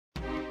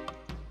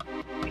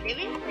Wait,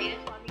 did we play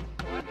this one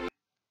before?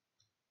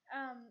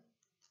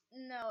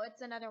 No,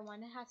 it's another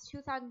one. It has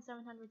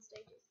 2,700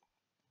 stages.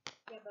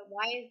 Yeah, but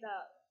why is the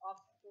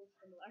obstacle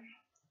similar?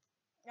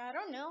 I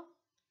don't know.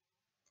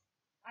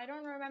 I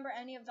don't remember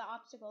any of the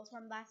obstacles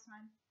from last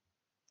time.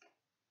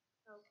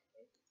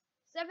 Okay.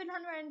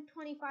 725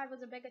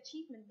 was a big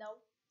achievement, though.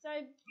 So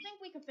I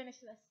think we could finish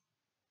this.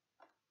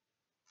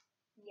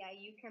 Yeah,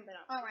 you can, but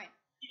Alright.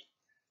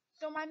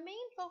 So my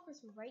main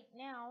focus right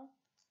now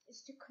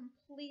is to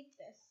complete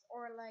this.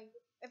 Or, like,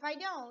 if I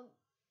don't,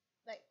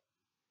 like,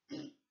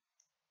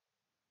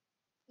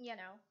 you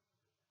know.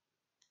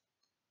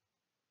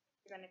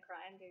 You're gonna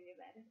cry under your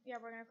bed. Yeah,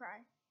 we're gonna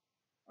cry.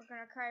 We're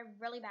gonna cry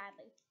really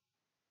badly.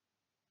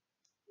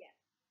 Yeah.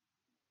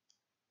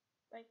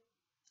 Like,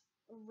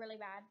 really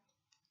bad.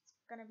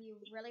 It's gonna be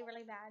really,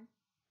 really bad.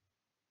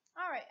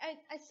 Alright, I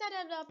set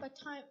it up a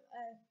time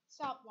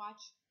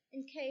stopwatch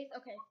in case.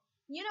 Okay,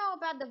 you know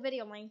about the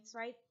video lengths,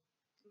 right?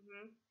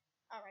 Mhm.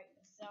 Alright,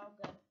 so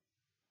good.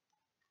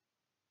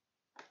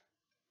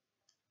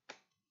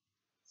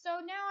 So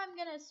now I'm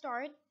gonna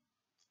start.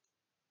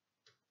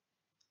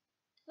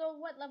 So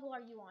what level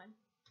are you on?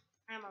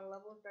 I'm on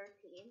level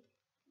 13.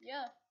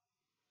 Yeah.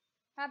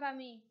 How about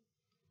me?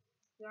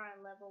 You're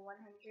on level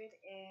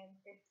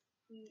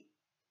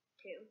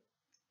 152.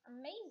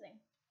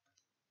 Amazing.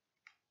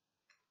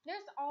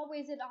 There's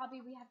always an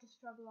obby we have to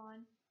struggle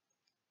on.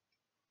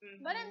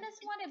 But in this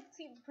one, it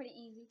seems pretty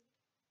easy.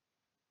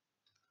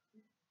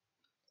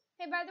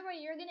 Hey, by the way,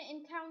 you're gonna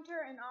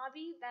encounter an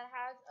obby that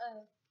has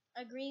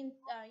a green,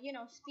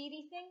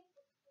 speedy thing,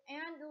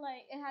 and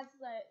like it has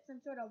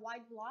some sort of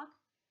wide block,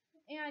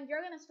 and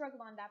you're gonna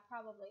struggle on that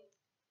probably.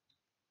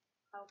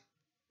 Oh.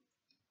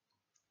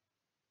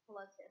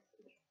 Let's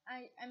see.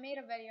 I made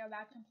a video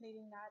about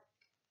completing that.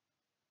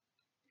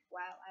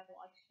 Wow, I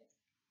watched it.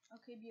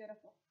 Okay,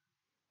 beautiful.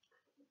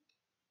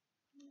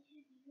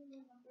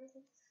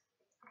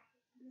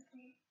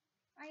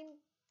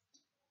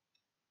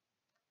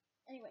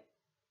 Anyway.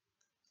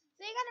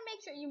 So you gotta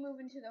make sure you move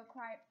into a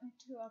quiet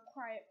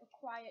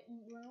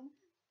room.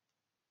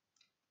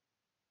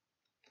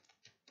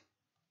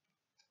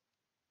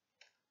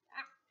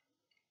 Ah.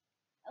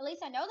 At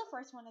least I know the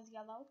first one is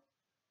yellow.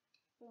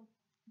 Boom.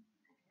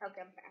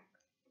 Okay, I'm back.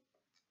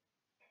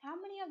 How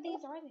many of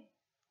these are there?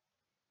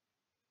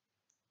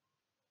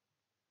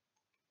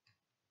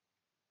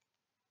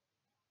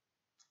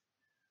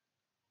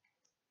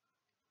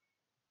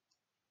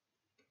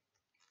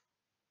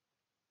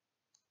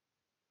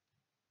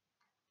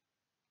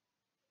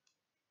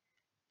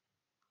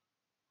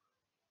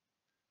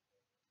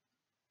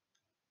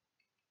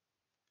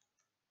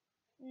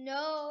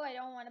 No, I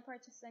don't want to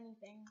purchase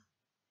anything.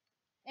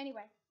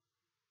 Anyway.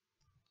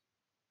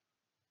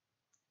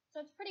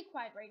 So it's pretty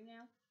quiet right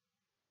now.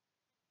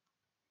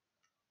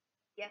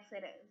 Yes,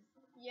 it is.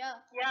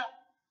 Yeah. Yeah.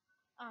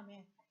 Oh,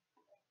 man.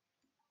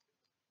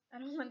 I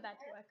don't want that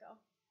to echo.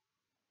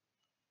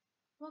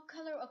 What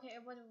color? Okay,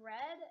 it was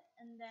red,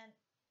 and then,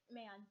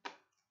 man.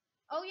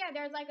 Oh, yeah,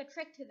 there's like a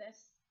trick to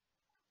this.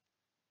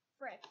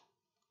 Frick.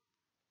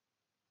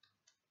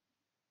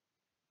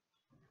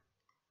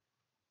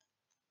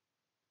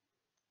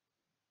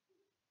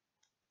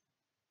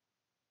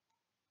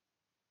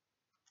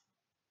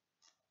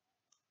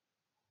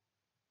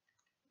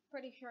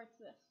 Pretty sure it's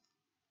this.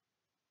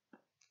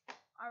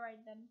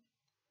 Alright then.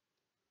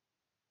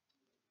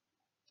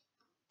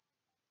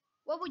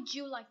 What would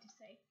you like to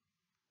say?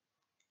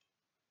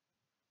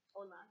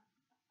 Hola.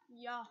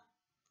 Yeah.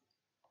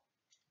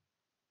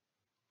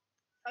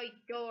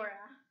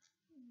 Dora.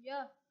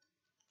 Yeah.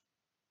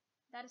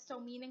 That is so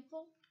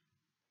meaningful.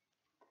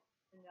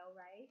 No,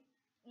 right?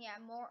 Yeah,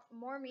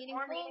 more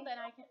meaningful than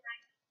I can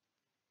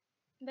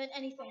than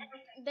anything.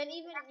 Than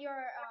even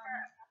your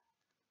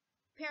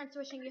parents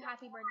wishing you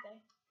happy birthday.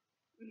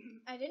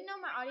 I didn't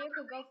know my audio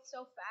could go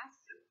so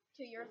fast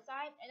to your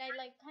side, and I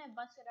like kind of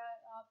busted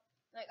it up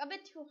like a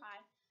bit too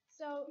high.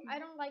 So I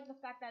don't like the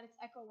fact that it's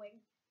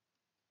echoing.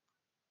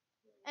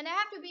 And I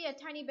have to be a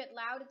tiny bit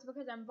loud. It's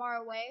because I'm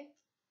far away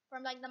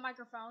from like the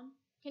microphone.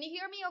 Can you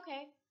hear me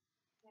okay?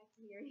 I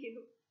can hear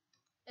you.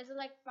 Is it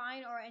like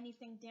fine or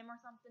anything dim or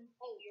something?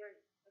 Oh, you're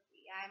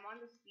okay. Yeah, I'm on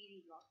the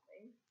speedy block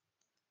thing.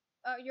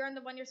 You're on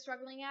the one you're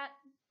struggling at?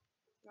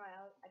 No,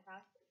 I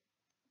passed it.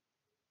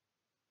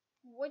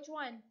 Which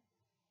one?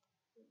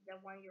 The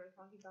one you were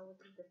talking about was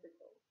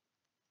difficult.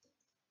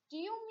 Do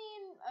you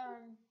mean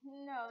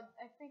no,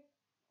 I think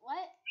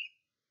what?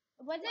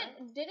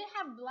 Did it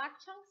have black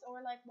chunks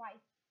or like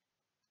white?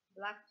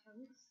 Black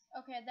chunks?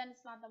 Okay, then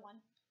it's not the one.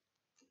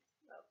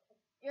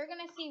 Okay. You're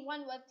gonna see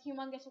one with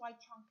humongous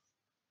white chunks.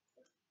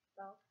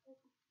 So.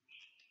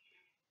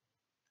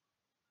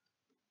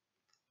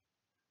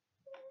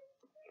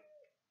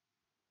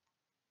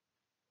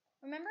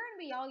 Remember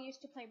when we all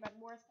used to play Bed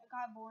Wars? It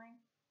got boring.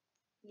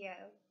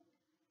 Yeah.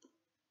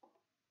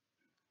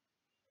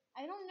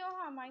 I don't know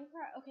how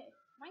Minecraft. Okay,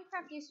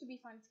 Minecraft used to be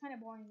fun. It's kind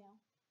of boring now.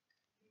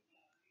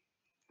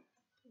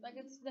 Like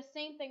it's the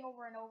same thing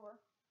over and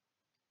over.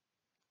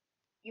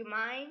 You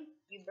mine,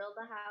 you build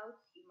a house,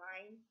 you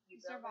mine, you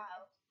build survive. a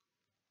house.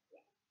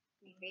 Yeah.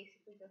 We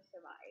basically just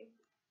survive.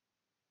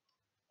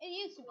 It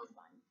used to be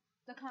fun.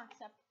 The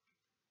concept.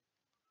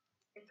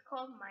 It's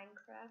called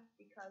Minecraft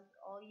because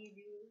all you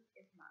do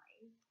is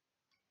mine.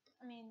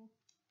 I mean,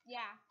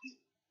 yeah.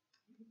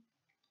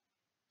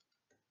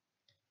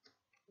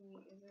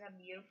 Isn't that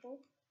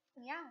beautiful?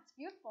 Yeah, it's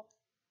beautiful.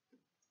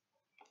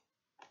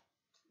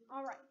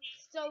 Alright.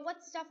 So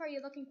what stuff are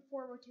you looking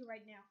forward to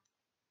right now?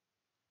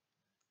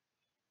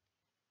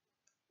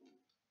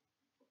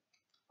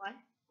 What?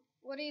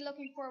 What are you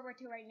looking forward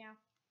to right now?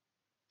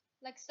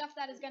 Like stuff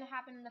that is gonna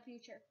happen in the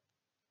future.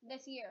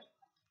 This year.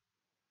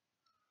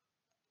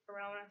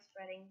 Corona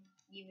spreading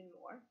even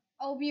more.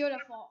 Oh,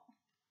 beautiful.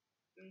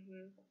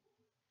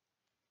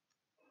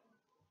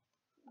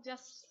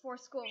 Just for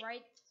school,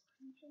 right?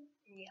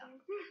 Yeah.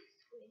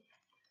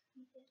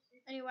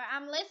 Anyway,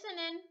 I'm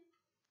listening.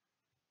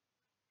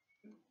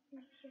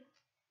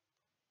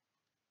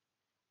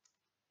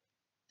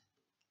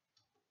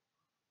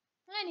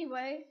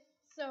 Anyway,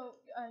 so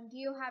do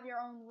you have your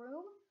own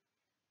room?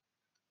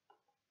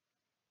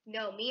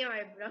 No, me and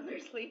my brother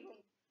sleep in the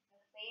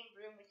same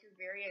room, which is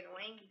very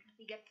annoying because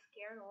he gets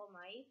scared all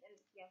night and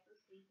he has to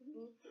sleep with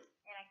me,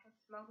 and I can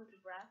smell his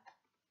breath.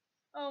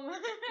 Oh my.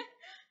 Do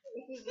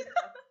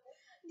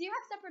you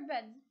have separate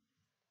beds?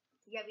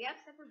 Yeah, we have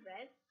separate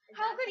beds.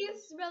 How could you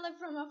smell it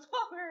from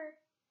afar?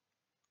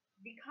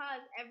 Because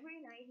every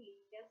night he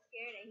gets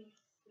scared and he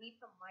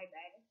sleeps on my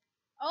bed.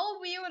 Oh,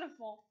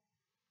 beautiful.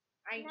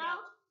 I know.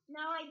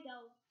 Now I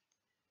don't.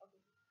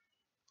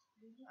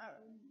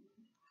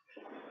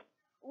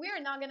 We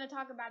are not gonna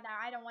talk about that.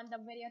 I don't want the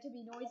video to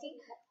be noisy.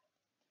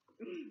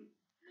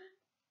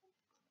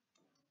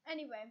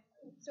 Anyway,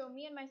 so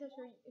me and my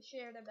sister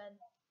share the bed.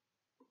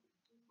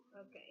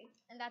 Okay.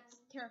 And that's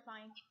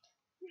terrifying.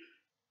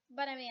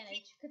 But I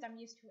manage because I'm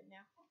used to it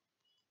now.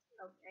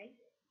 Okay.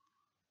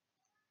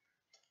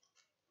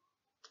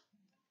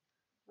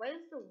 What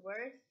is the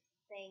worst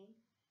thing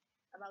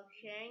about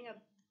sharing a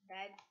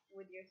bed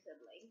with your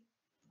sibling?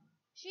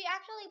 She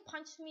actually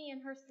punched me in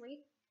her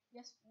sleep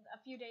just a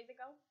few days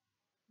ago.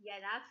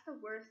 Yeah, that's the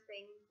worst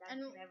thing that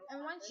can ever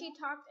happen. Once she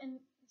talked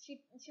and she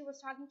was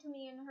talking to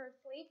me in her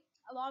sleep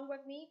along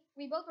with me.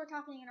 We both were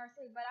talking in our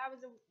sleep, but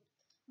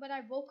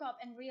I woke up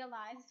and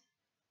realized.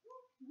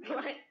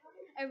 What?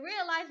 I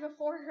realized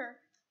before her.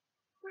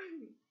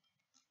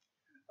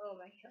 Oh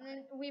my god. And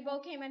then we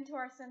both came into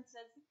our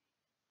senses.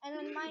 And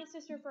then my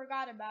sister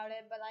forgot about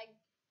it, but like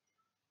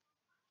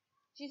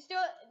she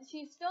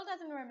still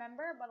doesn't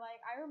remember, but like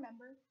I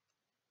remember.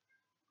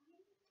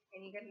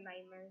 And you get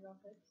nightmares of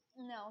it?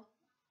 No.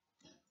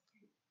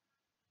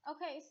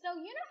 Okay, so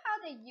you know how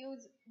they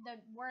use the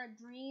word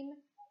dream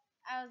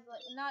as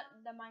like, not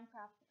the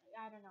Minecraft,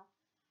 I don't know.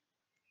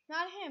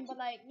 Not him, but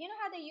like you know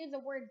how they use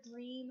the word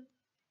dream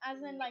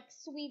as in like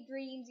sweet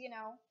dreams, you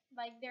know?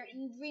 Like their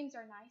dreams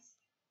are nice.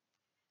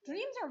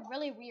 Dreams are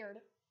really weird.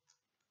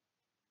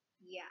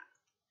 Yeah.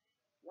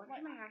 One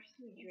time I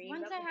actually dreamed.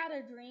 Once I had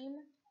a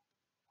dream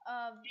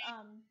of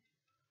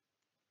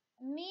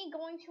me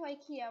going to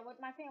IKEA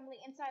with my family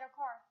inside a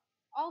car.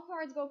 All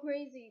cars go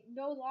crazy.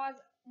 No laws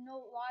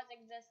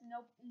exist.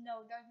 No,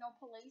 there's no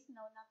police,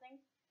 no nothing.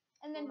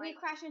 And then we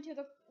crash into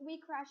a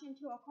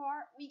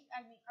car.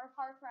 Our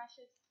car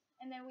crashes,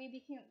 and then we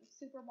became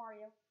Super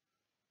Mario.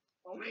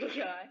 Oh my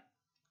god.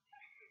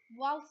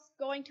 Whilst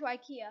going to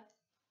IKEA.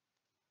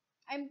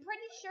 I'm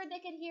pretty sure they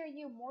could hear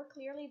you more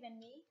clearly than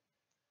me.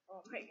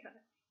 Oh my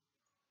god.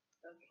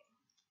 Okay.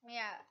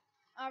 Yeah.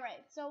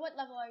 Alright, so what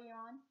level are you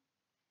on?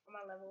 I'm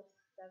on level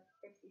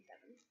 57.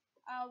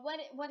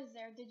 What is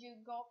there? Did you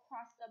go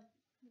across the,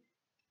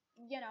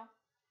 you know?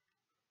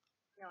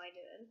 No, I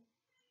didn't.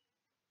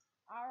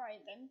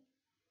 Alright then.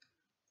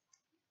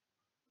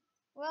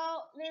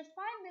 Well, there's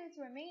 5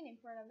 minutes remaining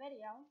for the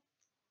video.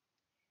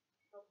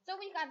 So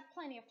we got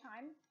plenty of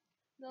time.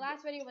 The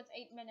last video was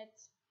 8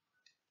 minutes.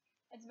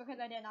 It's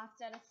because I did not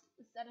set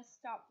a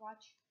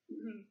stopwatch.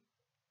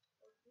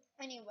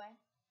 Anyway,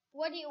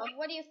 what do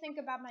you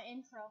think about my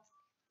intro?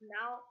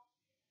 Now,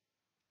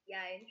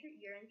 yeah,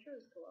 your intro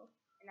is cool.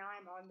 And now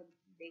I'm on the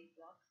big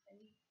blocks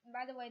thing. And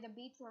by the way, the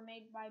beats were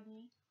made by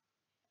me.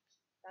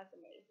 That's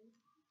amazing.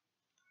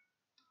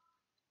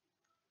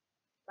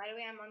 By the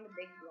way, I'm on the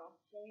big block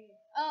thing.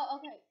 Oh,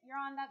 okay.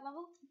 You're on that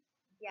level?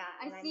 Yeah.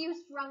 I see you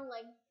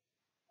struggling.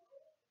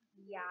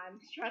 Yeah, I'm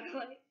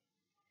struggling.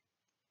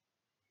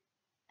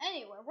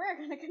 Anyway, we're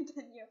gonna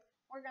continue.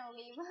 We're gonna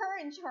leave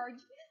her in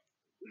charge.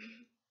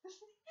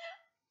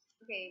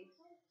 Okay,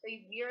 so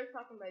we are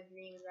talking about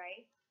dreams,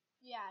 right?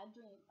 Yeah,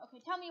 dream. Okay,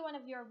 tell me one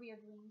of your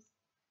weird dreams.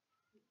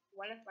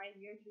 One of my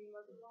weird dreams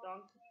was a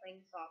donkey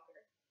playing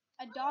soccer.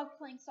 A dog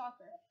playing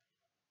soccer.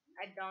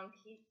 A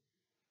donkey.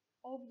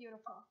 Oh,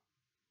 beautiful.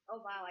 Oh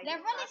wow,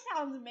 that really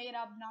sounds made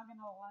up. Not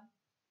gonna lie.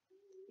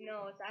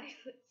 No, it's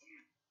actually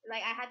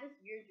like I had this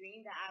weird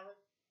dream that I was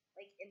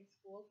like in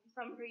school for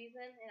some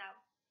reason and I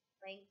was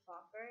playing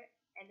soccer,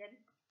 and then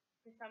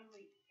for some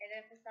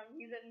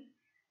reason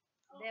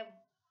the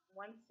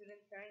one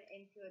student turned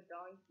into a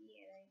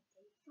donkey and I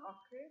played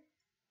soccer.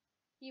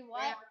 He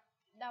what?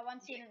 That one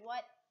student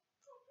what?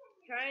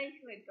 turned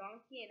into a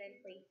donkey and then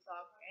played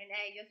soccer, and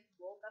I just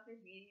woke up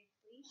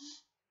immediately.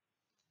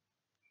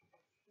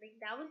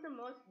 Like that was the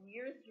most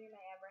weirdest dream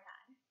I ever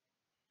had.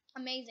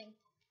 Amazing.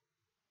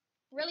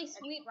 Really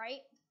sweet,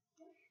 right?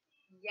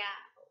 Yeah.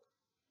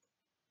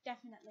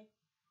 Definitely.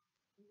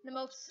 The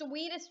most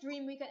sweetest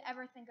dream we could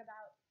ever think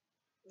about.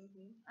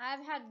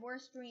 I've had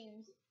worse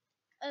dreams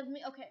of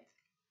me. Okay.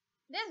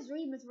 This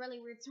dream is really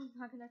weird, so I'm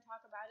not going to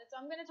talk about it.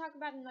 So I'm going to talk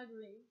about another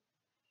dream.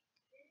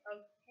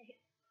 Okay.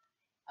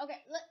 Okay,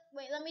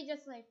 wait, let me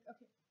just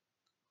okay.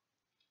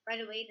 By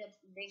the way, that's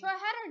big. So I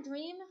had a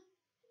dream.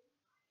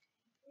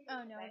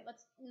 Oh no,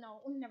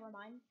 never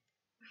mind.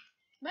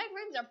 My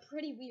dreams are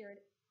pretty weird.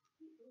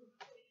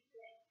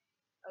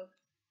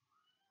 Okay.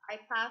 I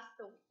passed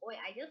the.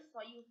 Wait, I just saw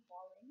you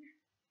falling.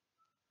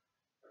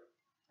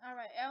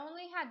 Alright, I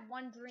only had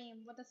one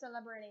dream with a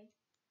celebrity.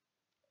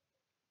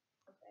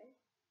 Okay.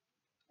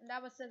 And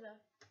that was SZA.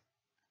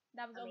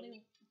 That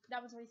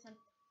was recent.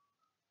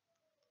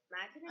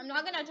 I'm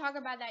not gonna talk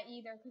about that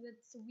either because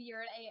it's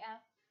weird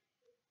AF.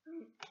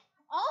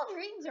 All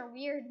dreams are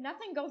weird.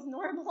 Nothing goes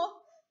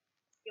normal.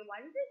 Yeah, why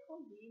do they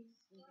call dreams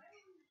sweet?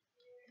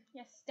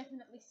 Yes,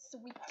 definitely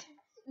sweet.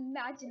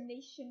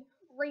 Imagination,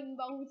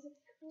 rainbows,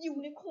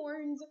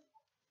 unicorns.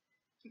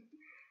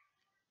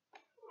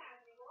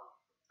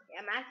 Okay,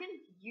 imagine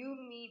you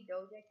meet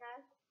Doja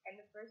Cat and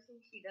the first thing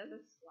she does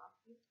is slap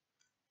you.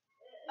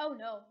 Oh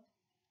no.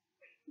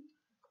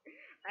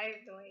 I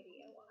have no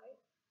idea why.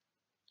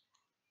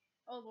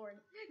 Oh lord.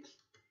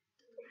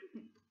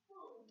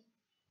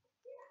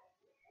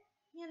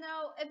 You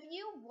know, if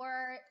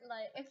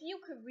you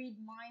could read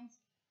minds,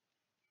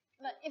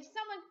 if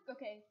someone,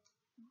 okay,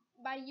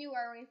 by you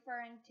are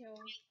referring to,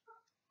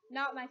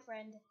 not my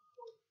friend,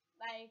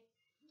 like,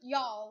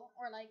 y'all,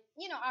 or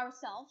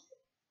ourselves,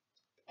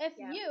 if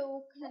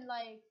you can,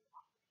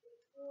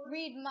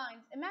 read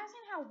minds,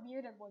 imagine how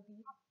weird it would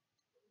be.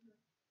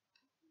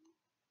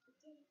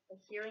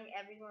 Like hearing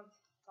everyone's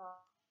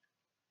thoughts.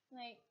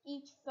 Like,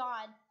 each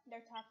thought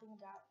they're talking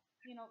about,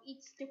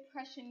 each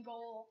depression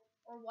goal,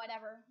 or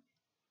whatever.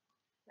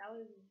 That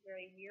was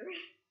very weird.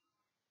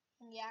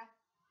 Yeah.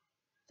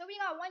 So we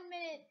got 1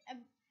 minute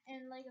and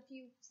a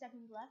few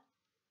seconds left.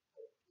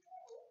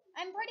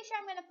 I'm pretty sure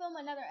I'm gonna film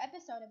another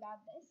episode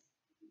about this.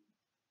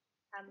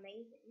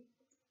 Amazing.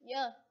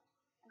 Yeah.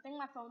 I think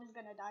my phone is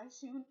gonna die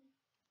soon.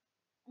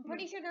 I'm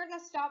pretty sure there's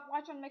a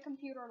stopwatch on my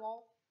computer,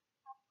 lol.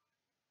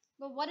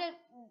 But what if...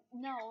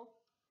 No,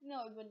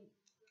 it wouldn't.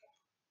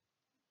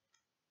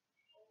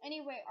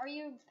 Anyway, are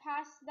you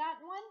past that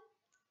one?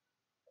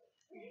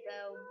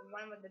 The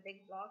one with the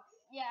big blocks?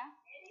 Yeah.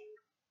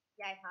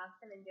 Yeah, I passed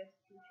them in just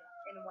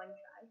in one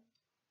try.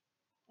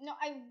 No,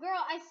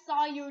 I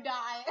saw you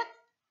die.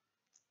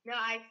 No,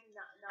 I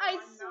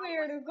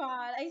swear to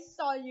God, I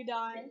saw you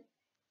die.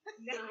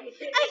 No, I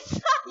didn't. I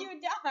saw you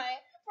die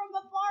from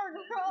afar,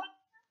 girl.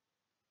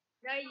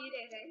 No, you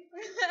didn't.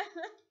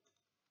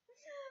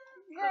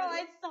 Girl,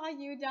 I saw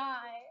you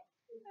die.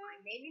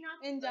 Maybe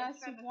not in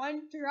just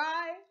one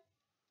try.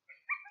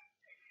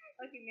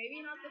 Okay,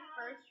 maybe not the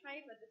first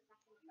try, but the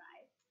second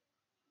try.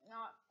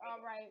 Not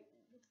alright.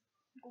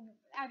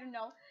 I don't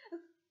know.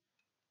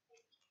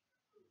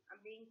 I'm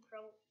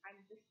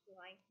just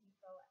lying to be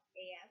pro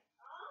AF.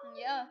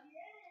 Yeah.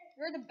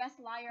 You're the best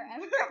liar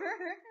ever.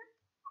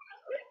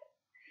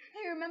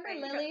 Hey, remember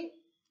Lily?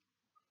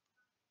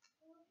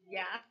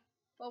 Yeah.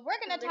 Well, we're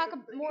going to talk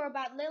more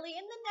about Lily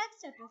in the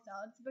next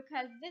episodes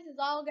because this is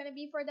all going to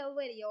be for the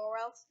video or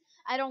else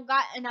I don't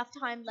got enough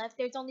time left.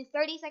 There's only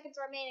 30 seconds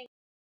remaining.